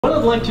What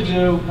I'd like to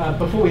do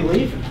before we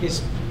leave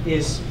is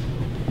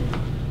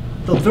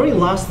the very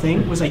last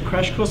thing was a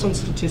crash course on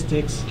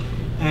statistics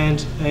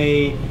and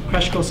a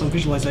crash course on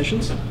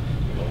visualizations.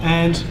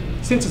 And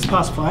since it's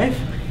past 5,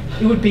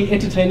 it would be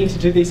entertaining to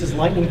do these as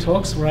lightning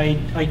talks where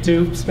I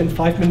do spend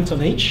 5 minutes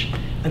on each,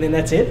 and then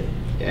that's it.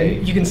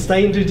 And you can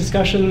stay and do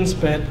discussions,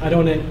 but I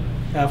don't want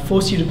to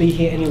force you to be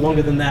here any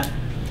longer than that.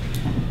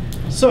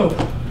 So,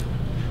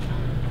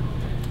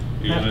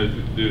 you're going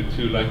to do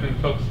 2 lightning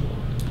talks?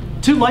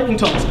 2 lightning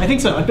talks. I think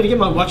so. I better get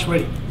my watch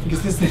ready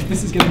because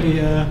this is going to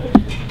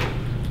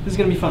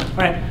be fun. All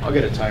right. I'll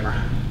get a timer.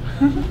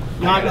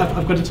 No,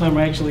 I've got a timer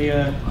actually.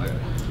 I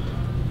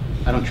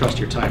don't trust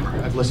your timer.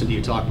 I've listened to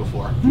you talk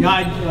before.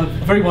 Yeah,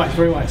 very wise,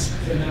 very wise.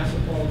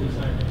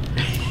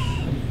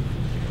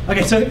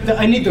 Okay, so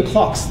I need the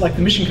clocks, like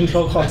the mission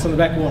control clocks on the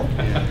back wall.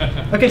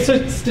 Okay,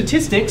 so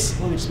statistics.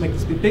 Let me just make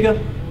this a bit bigger.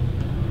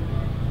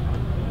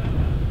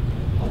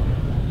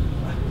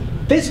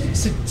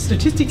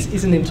 Statistics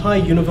is an entire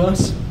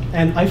universe,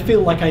 and I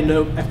feel like I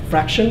know a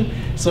fraction,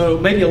 so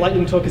maybe a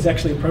lightning talk is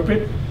actually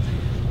appropriate.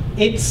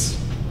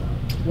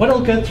 What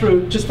I'll go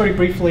through just very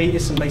briefly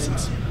is some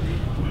basics.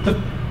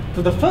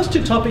 For the first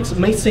 2 topics, it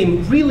may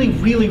seem really,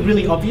 really,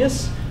 really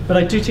obvious, but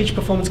I do teach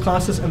performance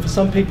classes, and for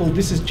some people,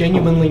 this is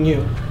genuinely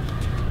new.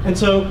 And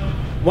so,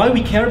 why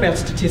we care about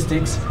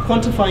statistics,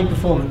 quantifying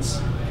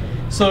performance.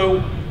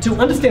 So, to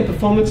understand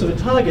performance of a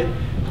target,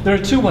 there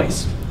are 2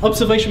 ways.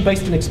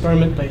 Observation-based and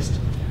experiment-based.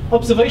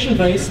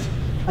 Observation-based,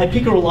 I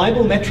pick a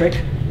reliable metric,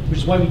 which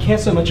is why we care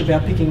so much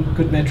about picking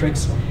good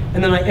metrics,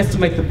 and then I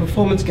estimate the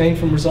performance gain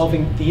from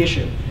resolving the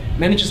issue.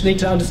 Managers need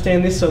to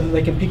understand this so that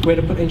they can pick where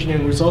to put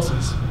engineering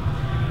resources.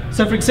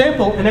 So for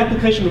example, an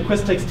application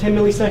request takes 10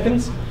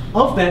 milliseconds.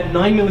 Of that,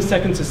 9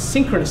 milliseconds is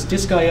synchronous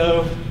disk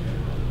I/O.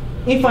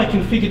 If I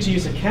configure to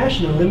use a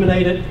cache and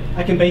eliminate it,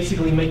 I can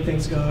basically make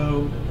things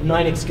go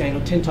 9x gain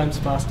or 10 times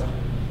faster.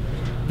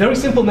 Very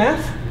simple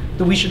math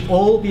that we should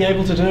all be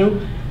able to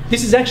do.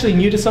 This is actually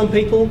new to some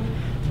people,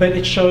 but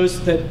it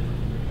shows that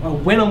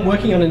when I'm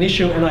working on an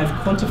issue and I've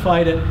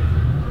quantified it,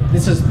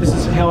 this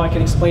is how I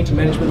can explain to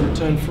management the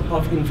return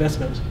of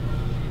investment.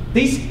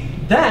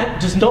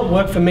 That does not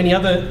work for many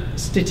other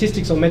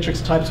statistics or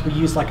metrics types we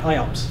use like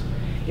IOPS.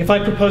 If I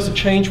propose a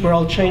change where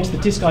I'll change the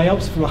disk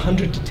IOPS from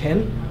 100 to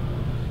 10,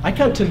 I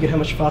can't tell you how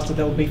much faster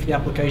that will be for the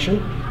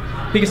application,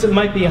 because it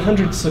might be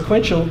 100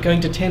 sequential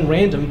going to 10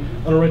 random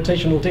on a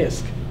rotational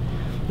disk.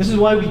 This is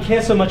why we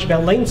care so much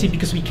about latency,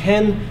 because we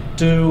can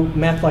do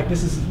math like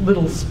this. This is a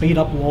little speed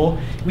up law.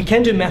 We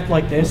can do math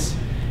like this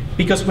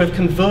because we've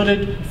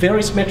converted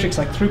various metrics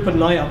like throughput and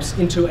IOPS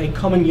into a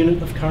common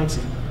unit of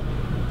currency.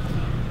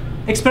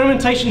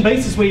 Experimentation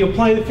based is where you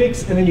apply the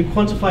fix and then you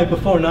quantify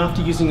before and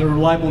after using a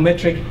reliable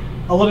metric.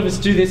 A lot of us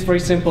do this, very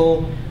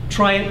simple.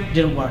 Try it,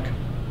 didn't work.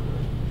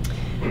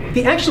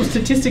 The actual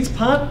statistics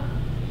part,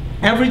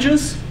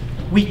 averages,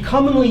 we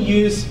commonly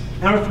use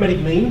arithmetic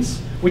means,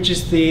 which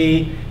is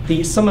the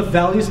sum of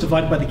values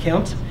divided by the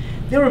count.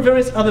 There are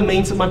various other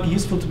means that might be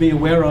useful to be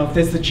aware of.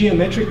 There's the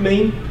geometric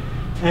mean,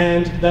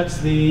 and that's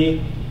the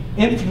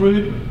nth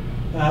root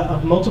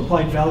of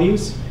multiplied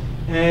values.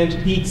 And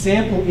the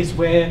example is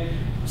where,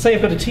 say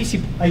I've got a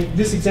TCP,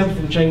 this example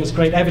from Jane was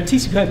great. I have a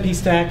TCP/IP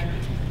stack.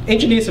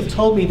 Engineers have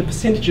told me the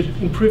percentage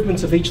of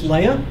improvements of each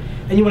layer,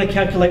 and you want to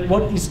calculate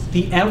what is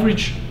the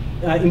average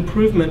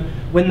improvement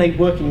when they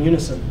work in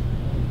unison.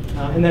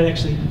 And that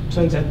actually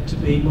turns out to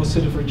be more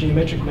suited for a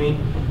geometric mean.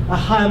 A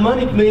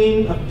harmonic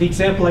mean, the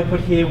example I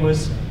put here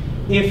was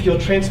if you're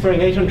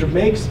transferring 800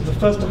 megs, the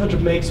first 100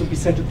 megs will be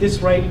sent at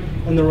this rate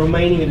and the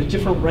remaining at a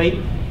different rate.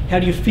 How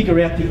do you figure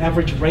out the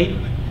average rate?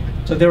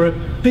 So there are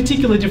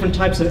particular different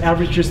types of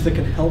averages that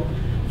can help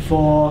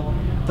for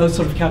those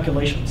sort of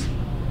calculations.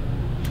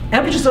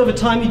 Averages over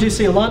time you do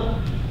see a lot,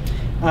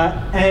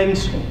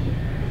 and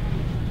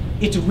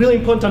it's really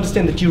important to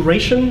understand the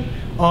duration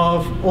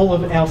of all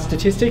of our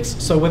statistics,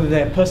 so whether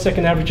they're per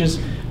second averages,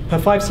 per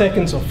 5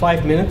 seconds or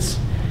 5 minutes,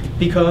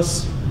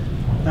 because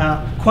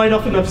quite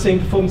often I've seen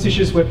performance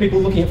issues where people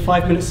are looking at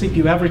 5-minute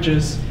CPU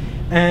averages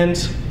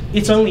and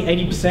it's only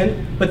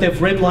 80%, but they've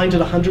redlined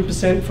at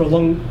 100% for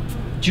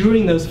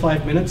during those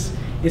 5 minutes,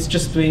 it's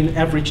just been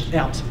averaged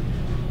out.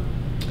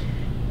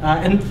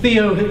 And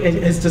Theo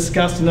has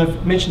discussed, and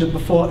I've mentioned it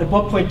before, at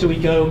what point do we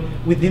go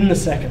within the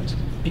second?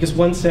 Because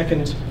 1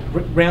 second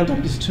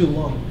roundup is too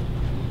long.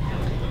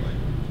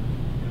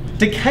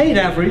 Decayed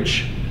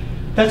average,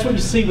 that's what you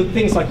see with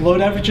things like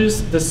load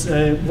averages, this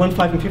 1,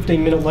 5, and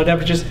 15-minute load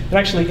averages. They're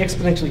actually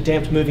exponentially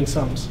damped moving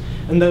sums.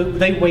 And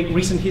they weight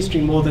recent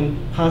history more than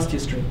past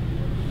history.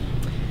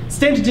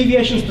 Standard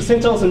deviations,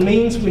 percentiles, and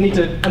means, we need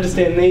to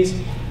understand these.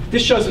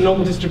 This shows a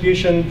normal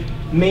distribution.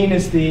 Mean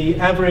is the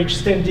average.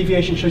 Standard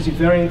deviation shows you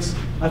variance.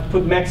 I've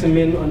put max and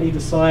min on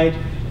either side,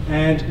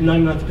 and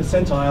 99th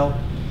percentile.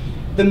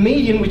 The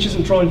median, which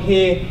isn't drawn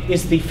here,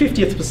 is the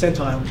 50th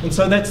percentile, and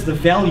so that's the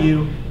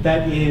value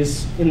that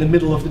is in the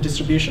middle of the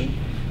distribution.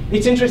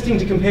 It's interesting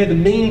to compare the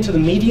mean to the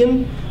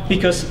median,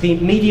 because the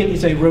median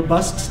is a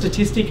robust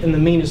statistic and the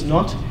mean is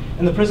not,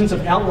 and the presence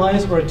of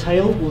outliers or a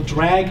tail will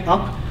drag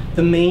up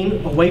the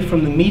mean away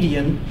from the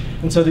median,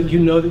 and so that you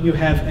know that you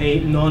have a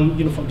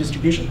non-uniform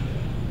distribution.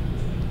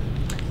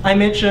 I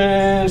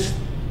mentioned,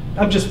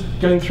 I'm just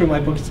going through my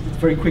book, it's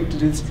very quick to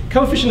do this.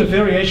 Coefficient of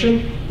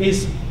variation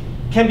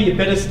can be a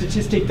better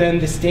statistic than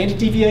the standard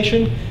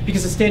deviation,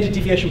 because the standard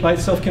deviation by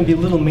itself can be a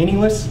little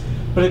meaningless,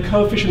 but a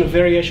coefficient of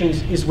variation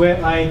is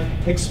where I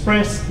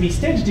express the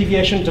standard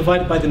deviation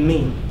divided by the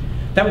mean.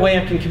 That way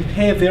I can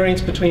compare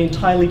variance between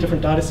entirely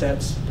different data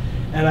sets,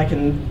 and I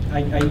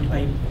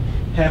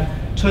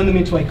turn them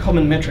into a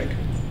common metric.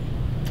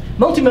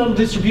 Multimodal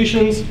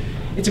distributions,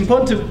 it's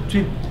important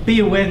to be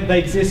aware that they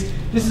exist.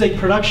 This is a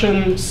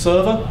production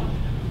server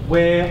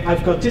where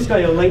I've got disk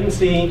I/O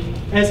latency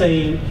as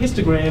a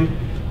histogram,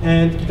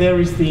 and there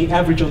is the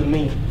average or the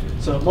mean.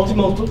 So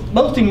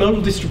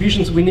multimodal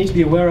distributions we need to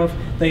be aware of.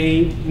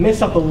 They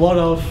mess up a lot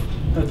of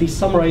these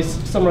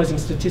summarizing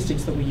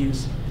statistics that we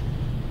use.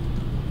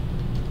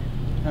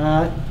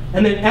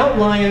 And then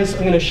outliers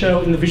I'm going to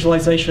show in the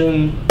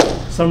visualization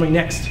summary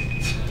next.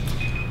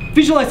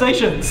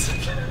 Visualizations!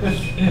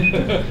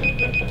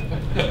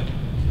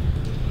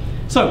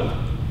 So,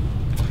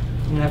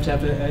 I'm going to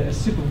have a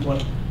sip of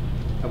water.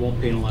 I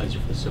won't penalize you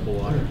for the sip of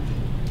water.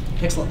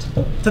 Excellent.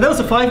 So that was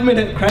a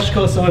 5-minute crash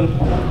course on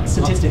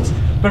statistics.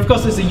 But of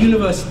course, there's a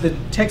universe, the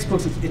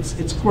textbooks,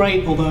 it's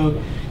great, although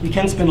you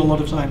can spend a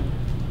lot of time.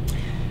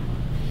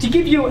 To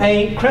give you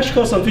a crash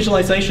course on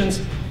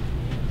visualizations,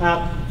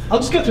 I'll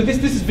just go through this.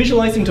 This is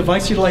visualizing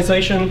device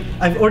utilization.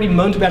 I've already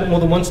moaned about it more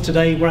than once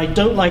today, where I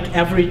don't like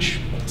average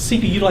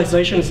CPU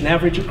utilization as an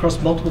average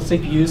across multiple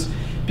CPUs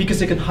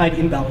because it can hide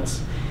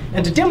imbalance.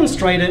 And to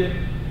demonstrate it,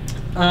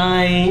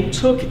 I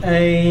took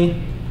a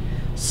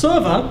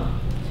server,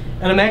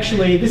 and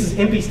this is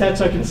MPStat,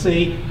 so I can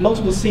see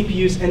multiple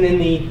CPUs and then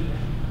the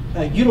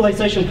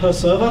utilization per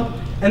server,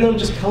 and then I'm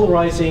just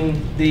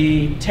colorizing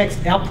the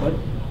text output.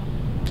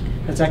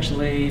 That's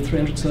actually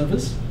 300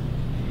 servers.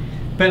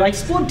 But I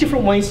explored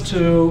different ways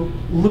to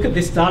look at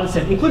this data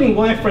set, including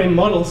wireframe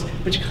models,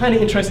 which are kind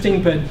of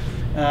interesting, but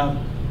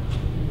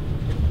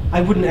I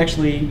wouldn't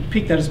actually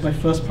pick that as my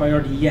first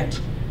priority yet.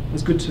 It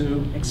was good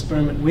to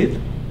experiment with.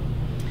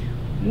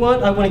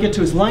 What I want to get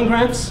to is line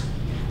graphs.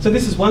 So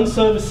this is one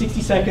server,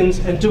 60 seconds,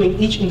 and doing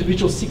each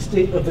individual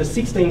of the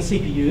 16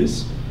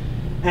 CPUs.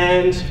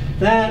 And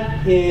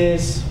that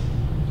is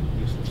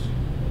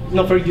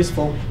not very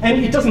useful.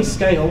 And it doesn't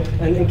scale,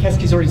 and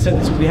Kasky's already said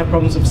this, we have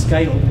problems of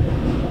scale.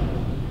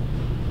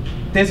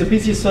 There's a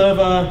busier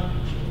server.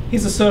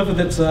 Here's a server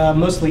that's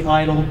mostly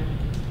idle.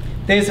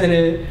 There's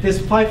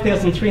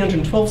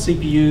 5,312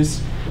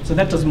 CPUs, so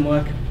that doesn't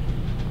work.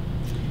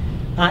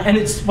 And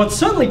what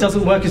certainly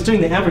doesn't work is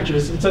doing the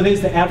averages. And so there's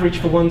the average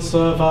for one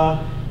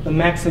server, the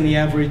max and the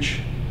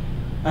average.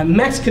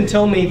 Max can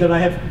tell me that I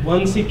have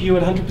one CPU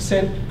at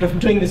 100%, but if I'm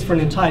doing this for an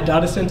entire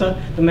data center,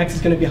 the max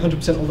is going to be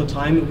 100% all the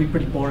time. It would be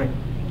pretty boring.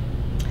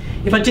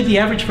 If I did the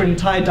average for an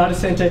entire data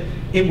center,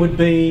 it would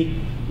be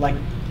like,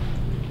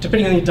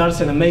 depending on your data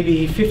center,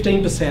 maybe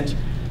 15%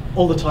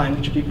 all the time,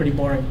 which would be pretty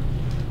boring.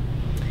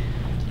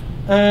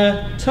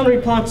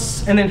 Ternary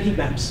plots and then heat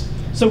maps.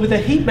 So with a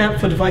heat map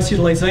for device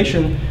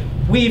utilization,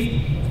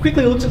 we've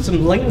quickly looked at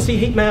some latency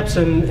heat maps,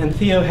 and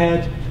Theo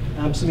had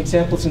some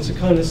examples in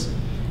Sakonis.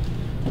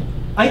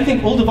 I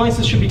think all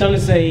devices should be done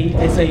as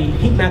a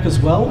heat map as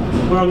well,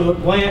 where on the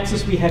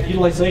y-axis we have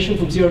utilization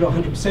from 0 to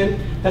 100%.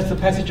 That's the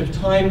passage of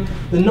time.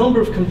 The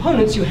number of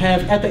components you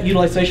have at that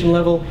utilization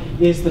level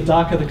is the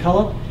darker the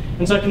color.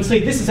 And so I can see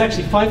this is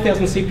actually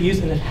 5,000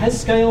 CPUs, and it has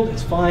scaled,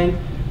 it's fine.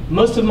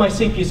 Most of my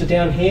CPUs are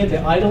down here,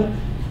 they're idle.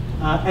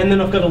 And then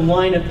I've got a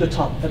line at the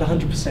top at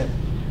 100%.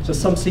 So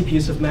some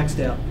CPUs have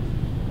maxed out.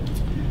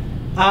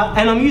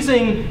 And I'm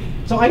using,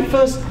 so I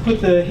first put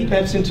the heat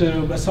maps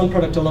into a Sun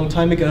product a long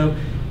time ago,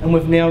 and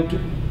we've now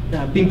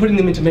been putting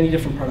them into many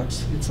different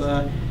products. It's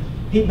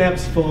heat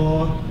maps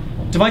for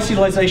device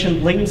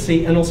utilization,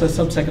 latency, and also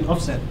sub-second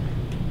offset.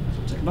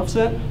 Sub-second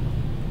offset.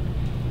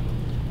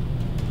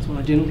 That's one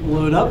I didn't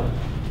load up.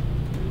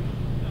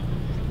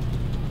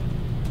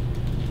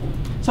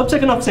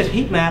 Sub-second offset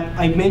heat map,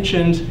 I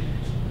mentioned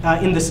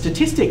in the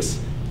statistics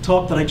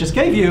talk that I just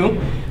gave you,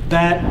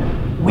 that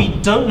we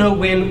don't know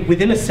when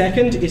within a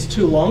second is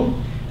too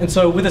long. And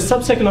so with a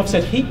sub-second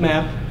offset heat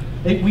map,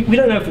 we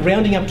don't know if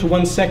rounding up to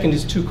 1 second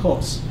is too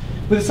coarse.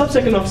 With a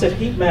sub-second offset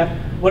heat map,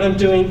 what I'm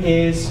doing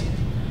is,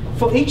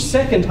 for each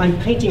second, I'm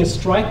painting a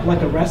stripe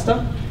like a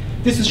raster.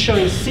 This is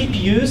showing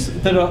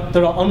CPUs that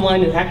are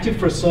online and active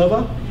for a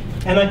server.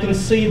 And I can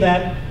see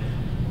that,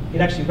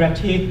 it actually wrapped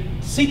here,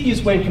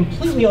 CPUs went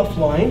completely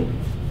offline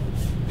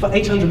for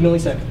 800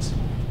 milliseconds.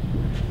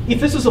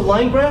 If this was a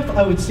line graph,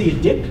 I would see a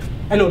dip,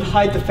 and it would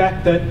hide the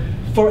fact that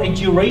for a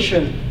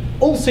duration,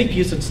 all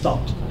CPUs had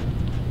stopped.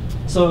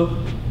 So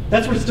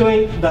that's what it's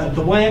doing.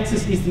 The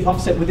y-axis is the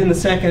offset within the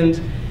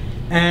second.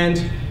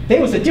 And there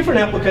was a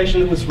different application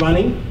that was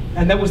running,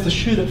 and that was the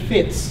shoe that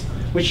fits,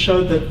 which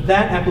showed that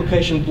that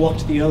application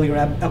blocked the earlier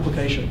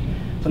application.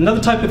 So another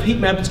type of heat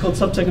map, it's called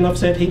sub-second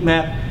offset heat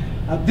map.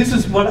 This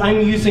is what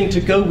I'm using to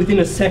go within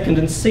a second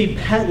and see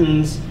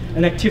patterns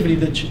and activity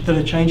that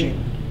are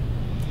changing.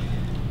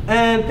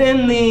 And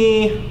then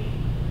the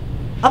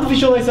other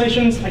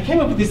visualizations, I came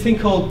up with this thing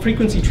called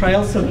frequency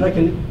trails so that I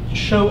can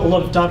show a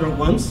lot of data at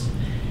once.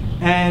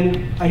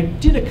 And I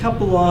did a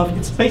couple of,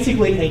 it's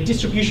basically a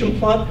distribution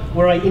plot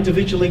where I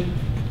individually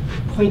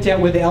point out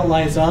where the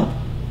outliers are.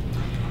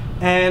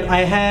 And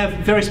I have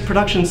various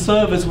production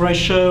servers where I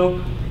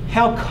show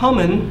how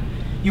common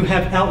you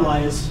have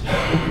outliers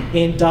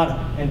in data.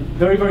 And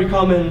very, very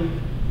common.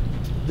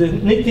 The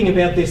neat thing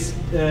about this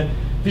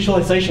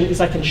visualization is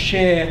I can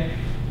share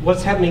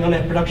what's happening on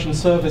our production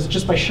servers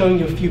just by showing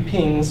you a few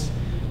pings,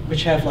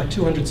 which have like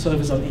 200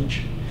 servers on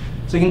each.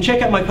 So you can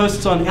check out my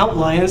posts on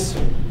outliers.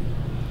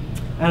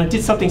 And I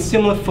did something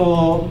similar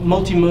for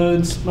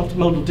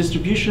multimodal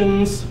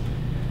distributions,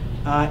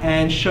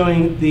 and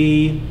showing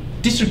the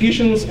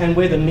distributions and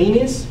where the mean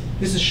is.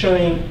 This is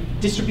showing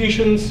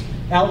distributions,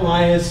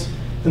 outliers,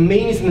 the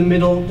mean is in the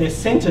middle, they're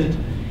centered.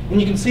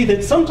 And you can see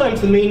that sometimes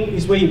the mean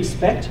is where you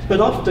expect, but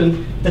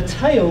often the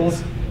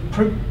tails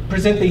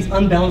present these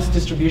unbalanced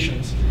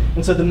distributions.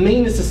 And so the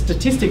mean as a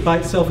statistic by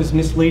itself is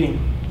misleading.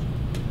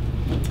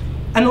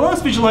 And the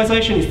last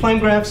visualization is flame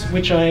graphs,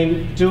 which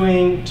I'm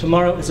doing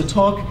tomorrow as a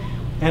talk.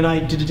 And I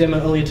did a demo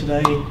earlier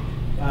today,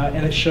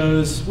 and it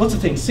shows lots of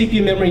things.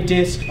 CPU memory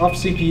disk, off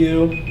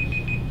CPU,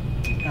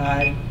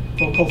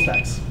 for call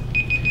stacks.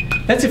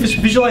 That's it for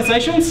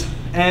visualizations,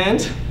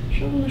 and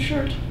Show them the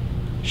shirt.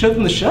 Show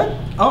them the shirt?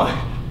 Oh,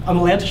 I'm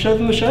allowed to show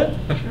them the shirt?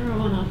 Sure,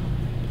 why not?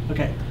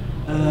 Okay.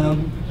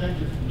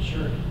 Protected from the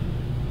shirt.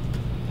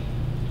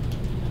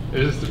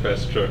 This is the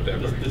best shirt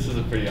ever. This is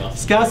a pretty awesome.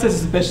 Scar says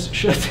it's the best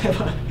shirt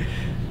ever.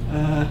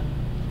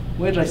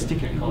 Where did I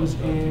stick it? It was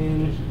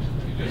in...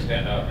 You just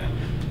stand up.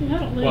 You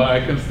had a lid. Well,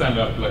 I can stand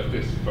up like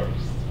this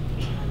first.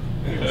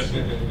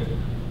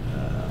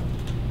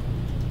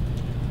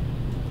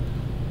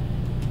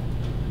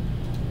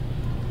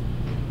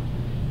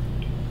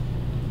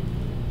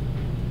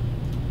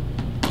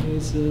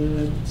 Is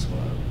this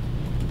one.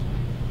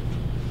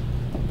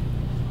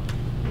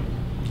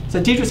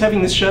 So Deirdre's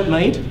having this shirt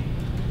made.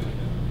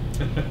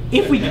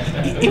 If we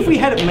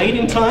had it made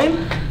in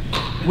time,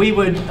 we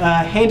would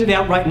hand it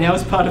out right now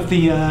as part of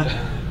the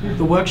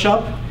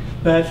workshop.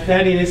 But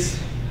that is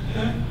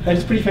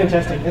pretty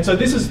fantastic. And so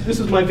this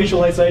is my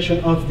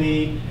visualization of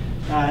the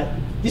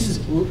this is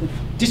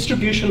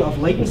distribution of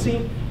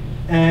latency,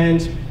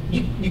 and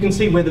you can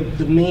see where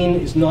the mean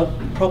is not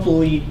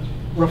properly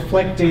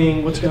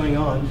reflecting what's going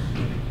on.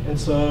 And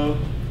so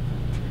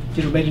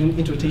you know, made it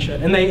into a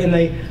t-shirt. And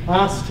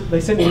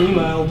they sent me an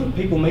email to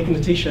people making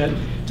the t-shirt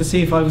to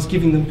see if I was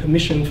giving them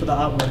permission for the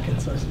artwork.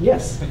 And so I said,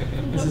 yes.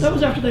 That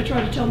was after they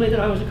tried to tell me that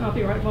I was a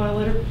copyright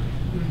violator.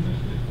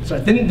 So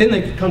then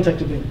they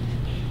contacted me.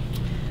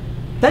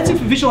 That's it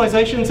for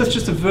visualizations. That's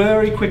just a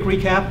very quick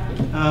recap.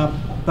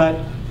 But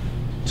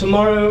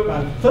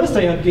tomorrow,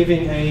 Thursday, I'm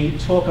giving a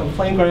talk on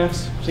flame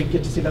graphs, so you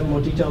get to see that in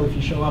more detail if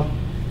you show up.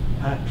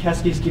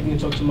 Caskie's giving a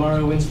talk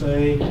tomorrow,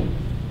 Wednesday,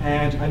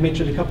 and I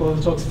mentioned a couple of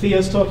other talks.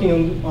 Theo's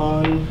talking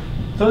on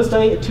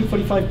Thursday at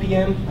 2:45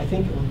 p.m., I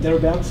think, or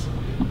thereabouts.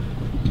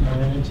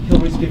 And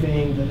Hillary's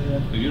giving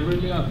the... Are you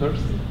really on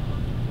Thursday?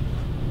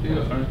 Yeah,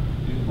 aren't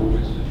you?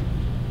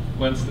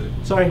 Wednesday.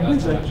 Sorry,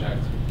 Wednesday.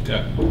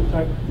 Yeah.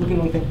 Sorry, looking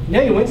at one thing.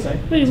 Now you're Wednesday.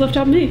 But you left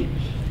out me.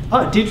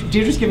 Oh,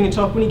 Deirdre's giving a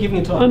talk. When are you giving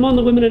a talk? I'm on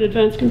the Women in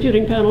Advanced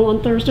Computing panel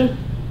on Thursday.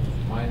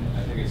 Mine,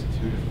 I think it's 2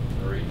 to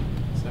 3.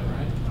 Is that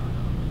right?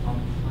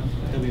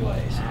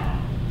 WIAC.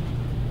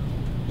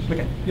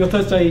 Okay, your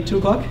Thursday, 2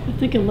 o'clock? I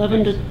think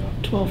 11 to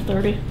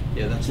 12:30.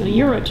 Yeah, that's So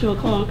you're at 2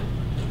 o'clock.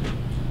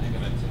 I think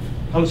I'm at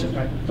 2. I'm sorry,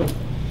 right, cool.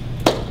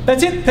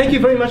 That's it. Thank you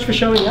very much for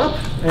showing up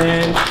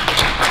and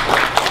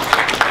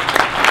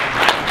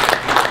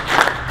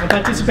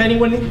participating.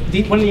 One of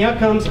the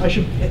outcomes, I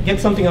should get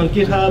something on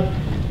GitHub.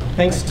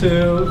 Thanks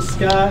to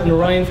Scar and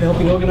Orion for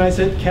helping organize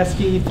it.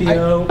 Caskie,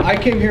 Theo. I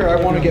came here, I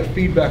want to get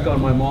feedback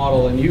on my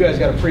model, and you guys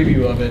got a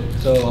preview of it.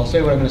 So I'll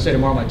say what I'm going to say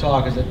tomorrow in my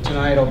talk, is that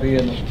tonight I'll be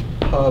in the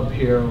pub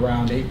here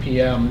around 8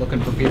 p.m. looking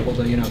for people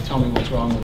to, tell me what's wrong with